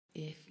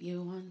If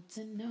you want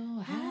to know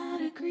how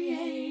to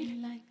create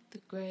like the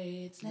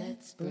greats,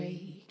 let's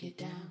break it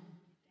down.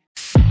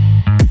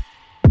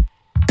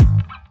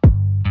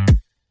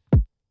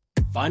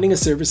 Finding a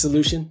service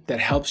solution that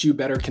helps you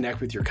better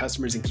connect with your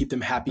customers and keep them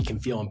happy can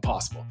feel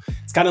impossible.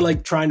 It's kind of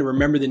like trying to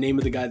remember the name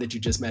of the guy that you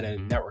just met at a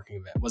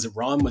networking event. Was it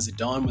Ron? Was it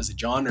Don? Was it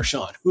John or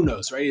Sean? Who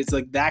knows, right? It's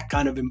like that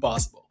kind of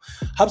impossible.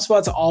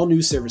 HubSpot's all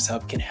new Service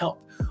Hub can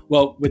help.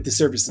 Well, with the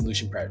service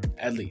solution part,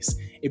 at least.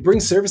 It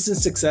brings service and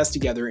success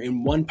together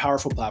in one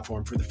powerful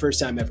platform for the first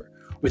time ever.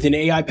 With an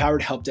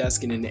AI-powered help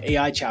desk and an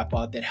AI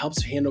chatbot that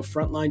helps handle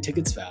frontline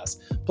tickets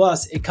fast.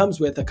 Plus, it comes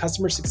with a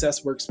customer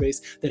success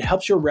workspace that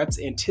helps your reps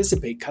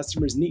anticipate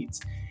customers'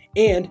 needs.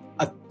 And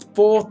a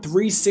full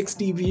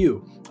 360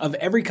 view of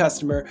every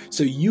customer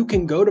so you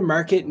can go to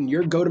market and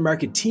your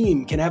go-to-market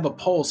team can have a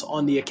pulse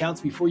on the accounts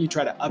before you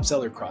try to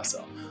upsell or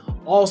cross-sell.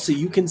 Also,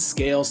 you can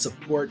scale,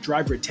 support,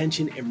 drive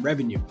retention, and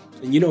revenue.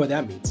 And you know what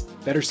that means.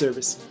 Better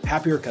service,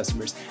 happier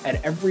customers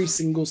at every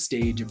single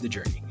stage of the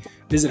journey.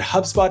 Visit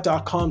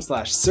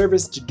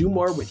HubSpot.com/service to do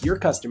more with your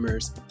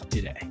customers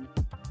today.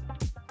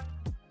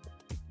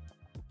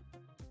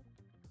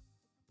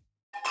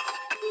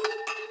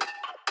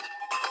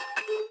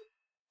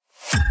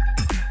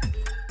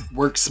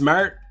 Work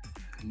smart,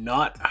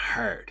 not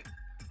hard.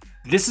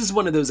 This is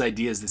one of those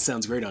ideas that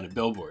sounds great on a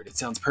billboard. It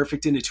sounds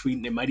perfect in a tweet,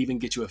 and it might even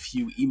get you a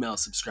few email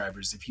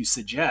subscribers if you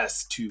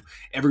suggest to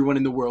everyone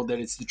in the world that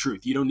it's the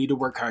truth. You don't need to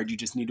work hard, you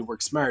just need to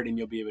work smart, and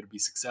you'll be able to be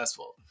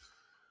successful.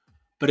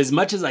 But as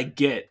much as I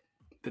get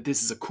that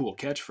this is a cool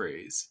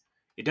catchphrase,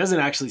 it doesn't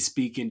actually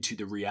speak into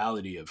the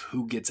reality of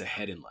who gets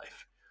ahead in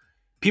life.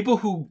 People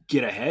who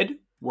get ahead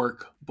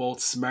work both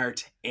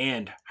smart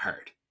and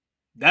hard.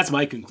 That's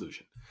my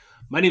conclusion.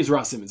 My name is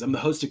Ross Simmons. I'm the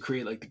host of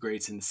Create Like the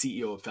Greats and the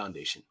CEO of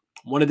Foundation,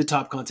 one of the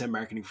top content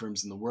marketing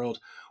firms in the world.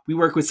 We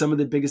work with some of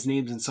the biggest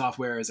names in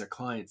software as our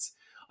clients.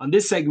 On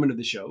this segment of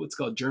the show, it's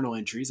called Journal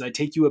Entries. I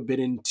take you a bit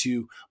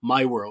into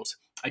my world.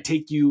 I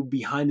take you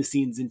behind the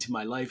scenes into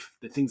my life,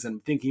 the things that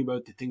I'm thinking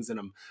about, the things that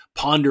I'm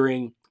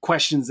pondering,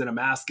 questions that I'm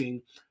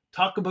asking.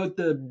 Talk about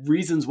the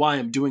reasons why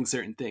I'm doing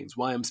certain things,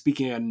 why I'm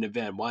speaking at an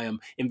event, why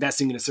I'm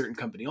investing in a certain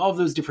company, all of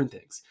those different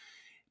things.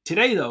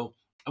 Today, though,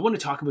 I want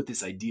to talk about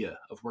this idea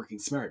of working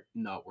smart,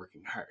 not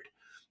working hard.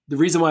 The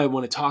reason why I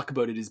want to talk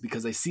about it is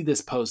because I see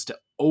this post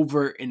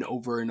over and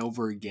over and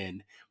over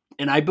again,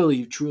 and I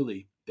believe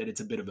truly that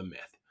it's a bit of a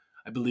myth.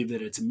 I believe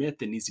that it's a myth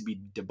that needs to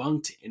be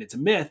debunked, and it's a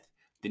myth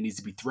that needs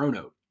to be thrown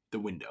out the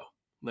window.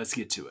 Let's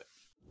get to it.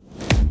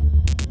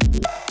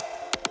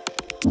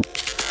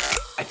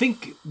 I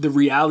think the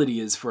reality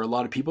is for a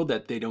lot of people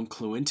that they don't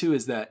clue into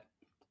is that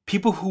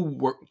people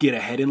who get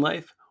ahead in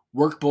life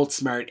work both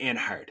smart and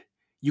hard.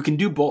 You can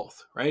do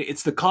both, right?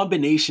 It's the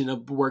combination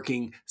of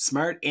working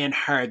smart and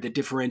hard that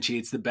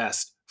differentiates the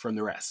best from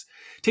the rest.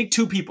 Take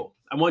two people.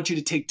 I want you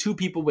to take two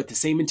people with the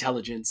same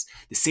intelligence,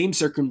 the same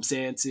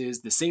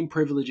circumstances, the same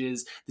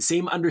privileges, the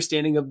same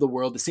understanding of the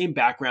world, the same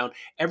background.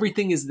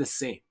 Everything is the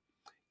same.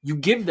 You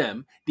give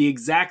them the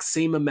exact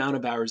same amount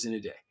of hours in a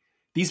day.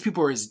 These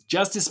people are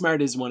just as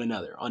smart as one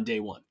another on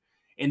day one.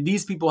 And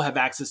these people have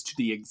access to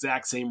the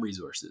exact same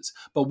resources.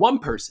 But one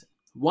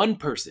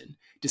person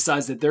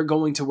decides that they're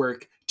going to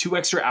work 2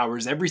 extra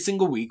hours every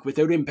single week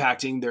without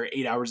impacting their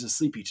 8 hours of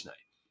sleep each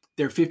night.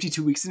 There are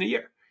 52 weeks in a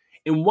year.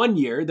 In 1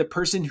 year, the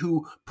person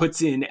who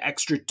puts in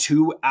extra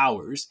 2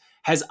 hours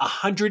has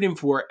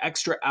 104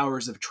 extra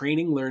hours of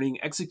training, learning,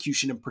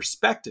 execution, and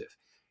perspective.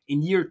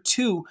 In year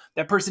 2,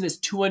 that person has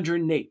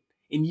 208.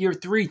 In year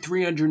 3,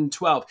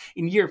 312.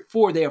 In year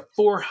 4, they have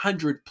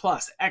 400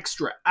 plus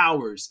extra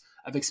hours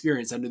of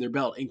experience under their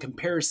belt in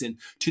comparison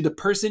to the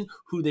person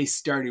who they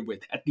started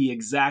with at the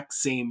exact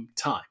same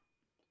time.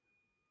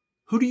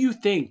 Who do you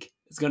think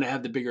is going to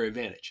have the bigger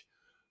advantage?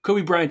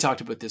 Kobe Bryant talked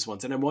about this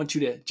once, and I want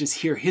you to just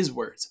hear his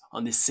words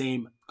on this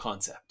same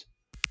concept.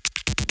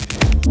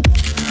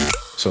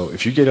 So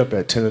if you get up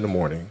at 10 in the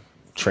morning,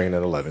 train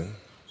at 11,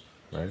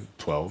 right?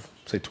 12,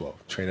 say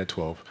 12, train at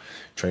 12,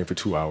 train for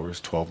 2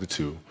 hours, 12 to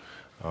 2.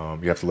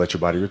 You have to let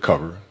your body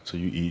recover. So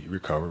you eat,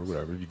 recover,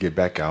 whatever. You get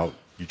back out,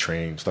 you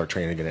train, start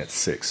training again at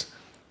 6.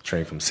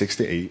 Train from 6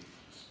 to 8,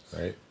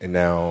 right? And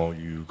now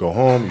you go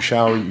home, you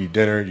shower, you eat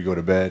dinner, you go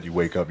to bed, you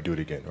wake up, you do it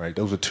again, right?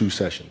 Those are 2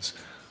 sessions,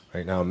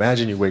 right? Now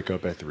imagine you wake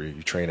up at 3,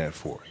 you train at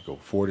 4. You go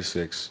 4 to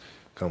 6,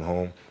 come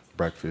home,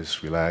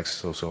 breakfast,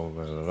 relax, blah, blah,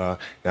 blah.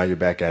 Now you're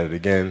back at it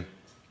again,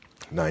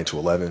 9 to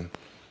 11,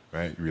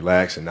 right? You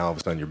relax, and now all of a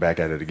sudden you're back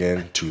at it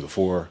again, 2 to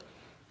 4,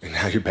 and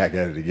now you're back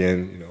at it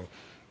again,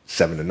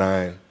 7 to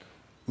 9.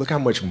 Look how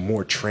much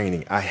more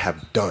training I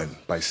have done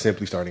by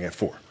simply starting at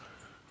 4,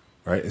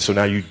 right? And so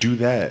now you do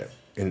that,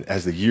 and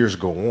as the years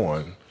go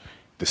on,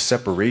 the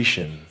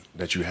separation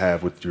that you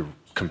have with your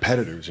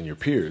competitors and your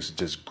peers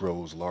just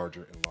grows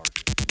larger and larger.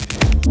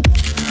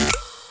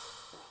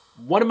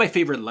 One of my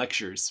favorite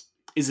lectures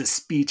is a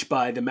speech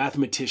by the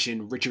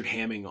mathematician Richard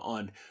Hamming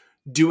on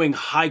doing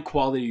high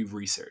quality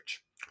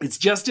research. It's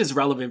just as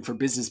relevant for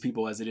business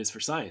people as it is for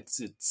science.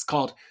 It's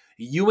called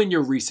You and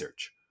Your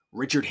Research.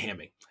 Richard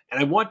Hamming. And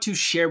I want to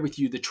share with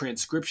you the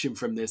transcription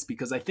from this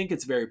because I think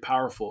it's very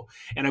powerful.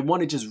 And I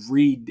want to just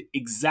read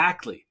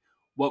exactly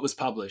what was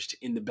published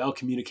in the Bell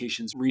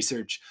Communications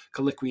Research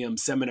Colloquium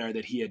seminar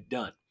that he had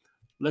done.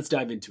 Let's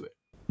dive into it.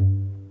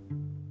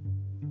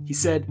 He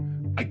said,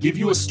 I give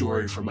you a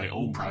story from my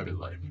own private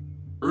life.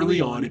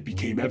 Early on, it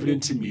became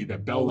evident to me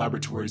that Bell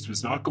Laboratories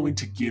was not going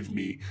to give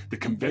me the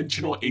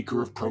conventional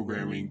acre of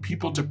programming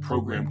people to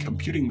program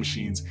computing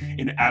machines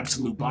in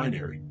absolute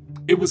binary.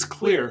 It was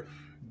clear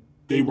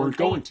they weren't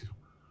going to.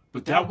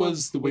 But that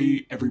was the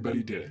way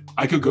everybody did it.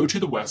 I could go to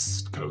the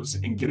West Coast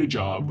and get a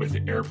job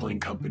with airplane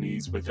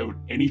companies without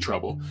any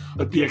trouble,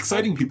 but the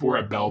exciting people were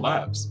at Bell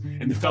Labs,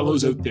 and the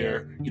fellows out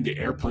there in the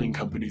airplane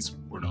companies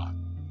were not.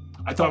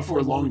 I thought for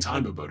a long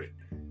time about it.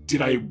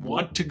 Did I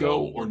want to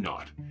go or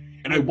not?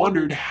 And I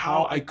wondered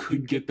how I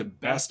could get the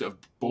best of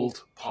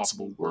both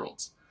possible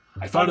worlds.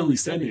 I finally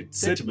said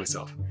to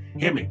myself,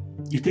 Hamming,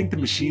 you think the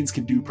machines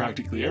can do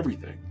practically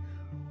everything.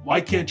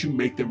 Why can't you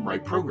make them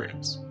write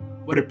programs?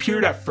 What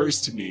appeared at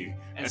first to me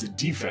as a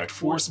defect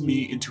forced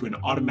me into an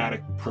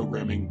automatic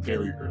programming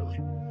very early.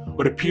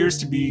 What appears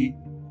to be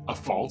a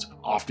fault,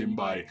 often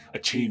by a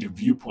change of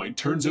viewpoint,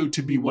 turns out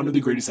to be one of the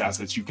greatest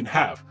assets you can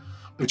have.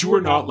 But you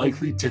are not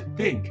likely to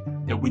think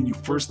that when you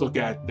first look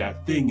at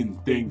that thing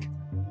and think,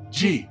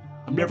 gee,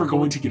 I'm never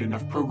going to get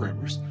enough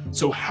programmers,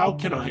 so how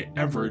can I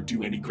ever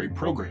do any great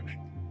programming?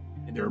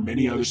 And there are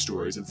many other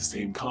stories of the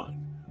same kind.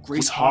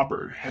 Grace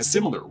Hopper has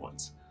similar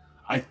ones.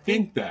 I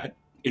think that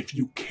if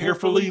you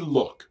carefully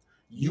look,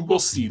 you will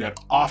see that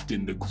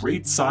often the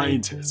great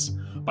scientists,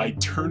 by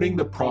turning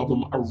the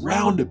problem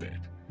around a bit,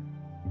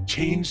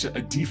 changed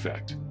a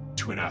defect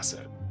to an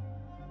asset.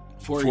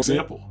 For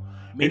example,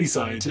 many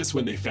scientists,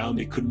 when they found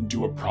they couldn't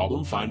do a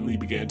problem, finally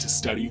began to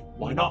study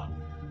why not.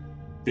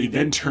 They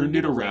then turned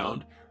it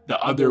around the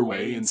other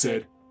way and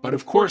said, but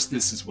of course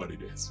this is what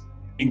it is,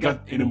 and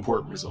got an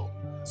important result.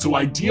 So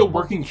ideal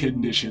working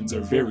conditions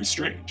are very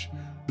strange.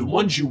 The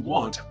ones you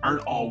want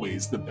aren't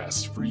always the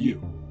best for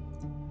you.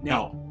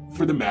 Now,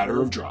 for the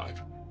matter of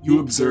drive, you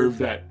observe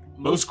that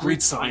most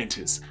great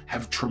scientists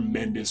have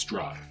tremendous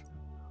drive.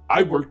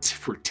 I worked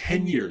for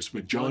 10 years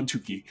with John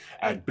Tukey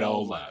at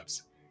Bell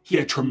Labs. He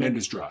had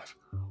tremendous drive.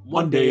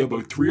 One day,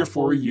 about 3 or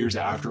 4 years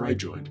after I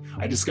joined,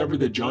 I discovered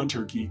that John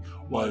Tukey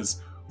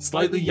was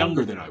slightly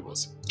younger than I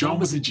was. John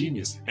was a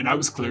genius, and I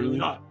was clearly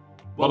not.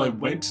 Well, I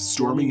went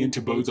storming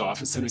into Bode's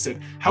office and I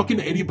said, how can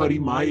anybody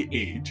my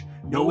age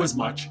know as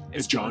much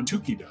as John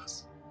Tukey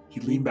does? He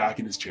leaned back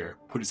in his chair,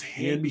 put his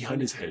hand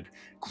behind his head,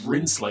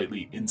 grinned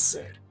slightly, and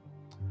said,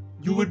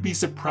 you would be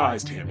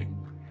surprised, Hamming,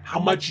 how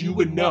much you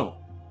would know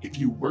if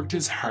you worked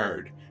as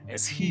hard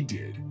as he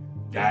did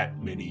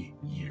that many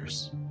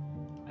years.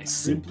 I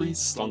simply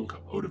slunk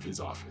out of his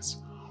office.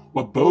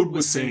 What Bode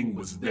was saying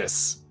was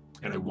this,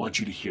 and I want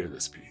you to hear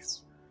this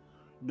piece.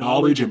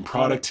 Knowledge and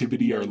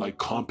productivity are like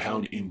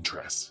compound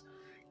interest.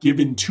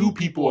 Given two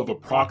people of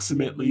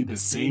approximately the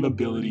same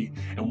ability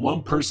and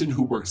one person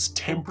who works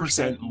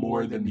 10%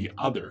 more than the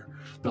other,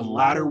 the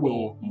latter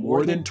will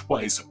more than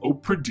twice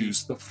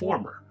outproduce the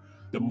former.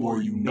 The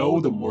more you know,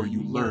 the more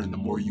you learn. The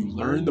more you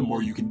learn, the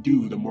more you can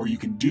do. The more you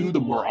can do, the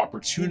more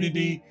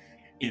opportunity.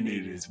 And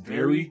it is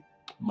very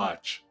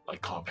much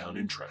like compound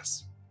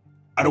interest.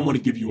 I don't want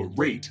to give you a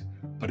rate,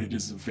 but it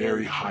is a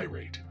very high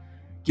rate.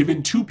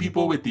 Given two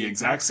people with the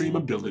exact same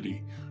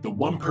ability, the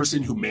one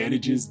person who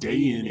manages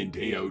day in and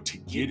day out to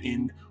get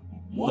in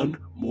one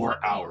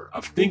more hour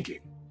of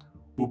thinking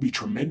will be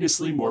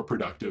tremendously more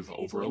productive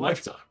over a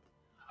lifetime.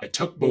 I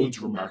took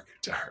Bode's remark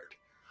to heart.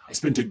 I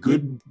spent a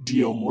good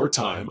deal more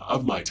time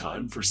of my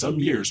time for some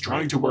years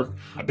trying to work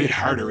a bit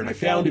harder, and I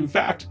found, in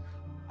fact,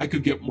 I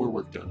could get more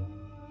work done.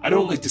 I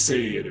don't like to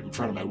say it in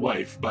front of my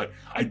wife, but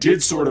I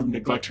did sort of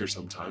neglect her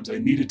sometimes. I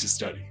needed to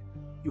study.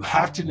 You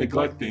have to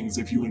neglect things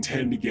if you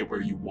intend to get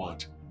where you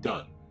want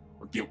done,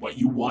 or get what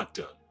you want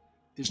done.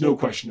 There's no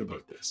question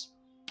about this.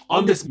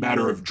 On this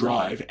matter of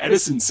drive,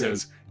 Edison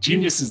says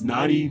genius is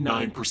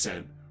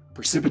 99%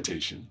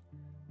 precipitation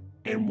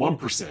and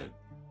 1%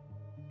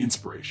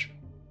 inspiration.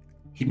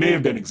 He may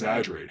have been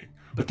exaggerating,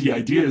 but the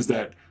idea is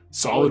that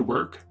solid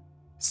work,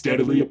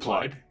 steadily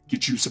applied,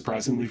 gets you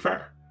surprisingly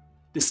far.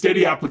 The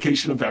steady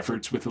application of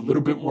efforts with a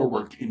little bit more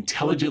work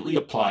intelligently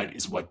applied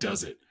is what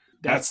does it.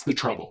 That's the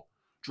trouble.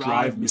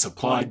 Drive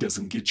misapplied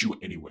doesn't get you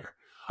anywhere.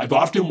 I've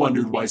often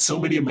wondered why so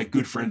many of my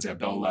good friends at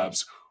Bell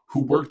Labs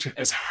who worked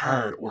as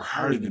hard or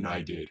harder than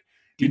I did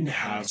didn't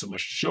have so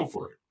much to show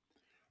for it.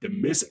 The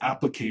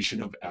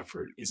misapplication of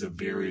effort is a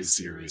very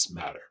serious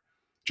matter.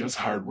 Just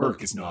hard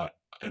work is not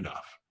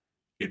enough.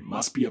 It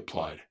must be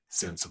applied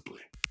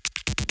sensibly.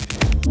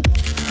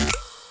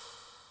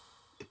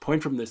 The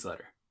point from this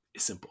letter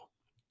is simple.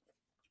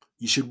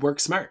 You should work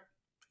smart,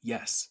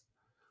 yes.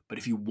 But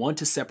if you want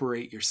to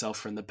separate yourself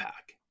from the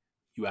pack,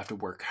 you have to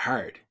work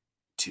hard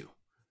too.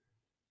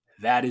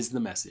 That is the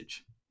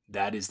message.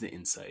 That is the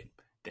insight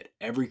that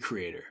every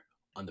creator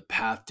on the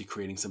path to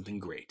creating something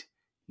great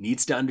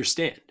needs to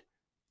understand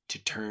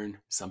to turn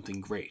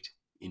something great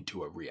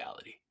into a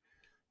reality.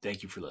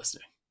 Thank you for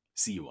listening.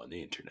 See you on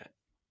the internet.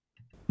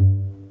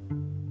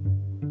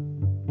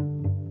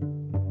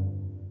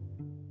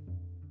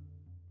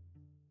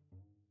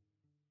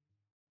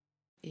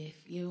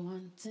 If you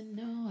want to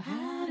know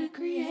how to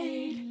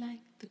create like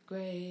the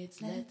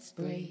grades, let's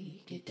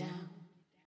break it down.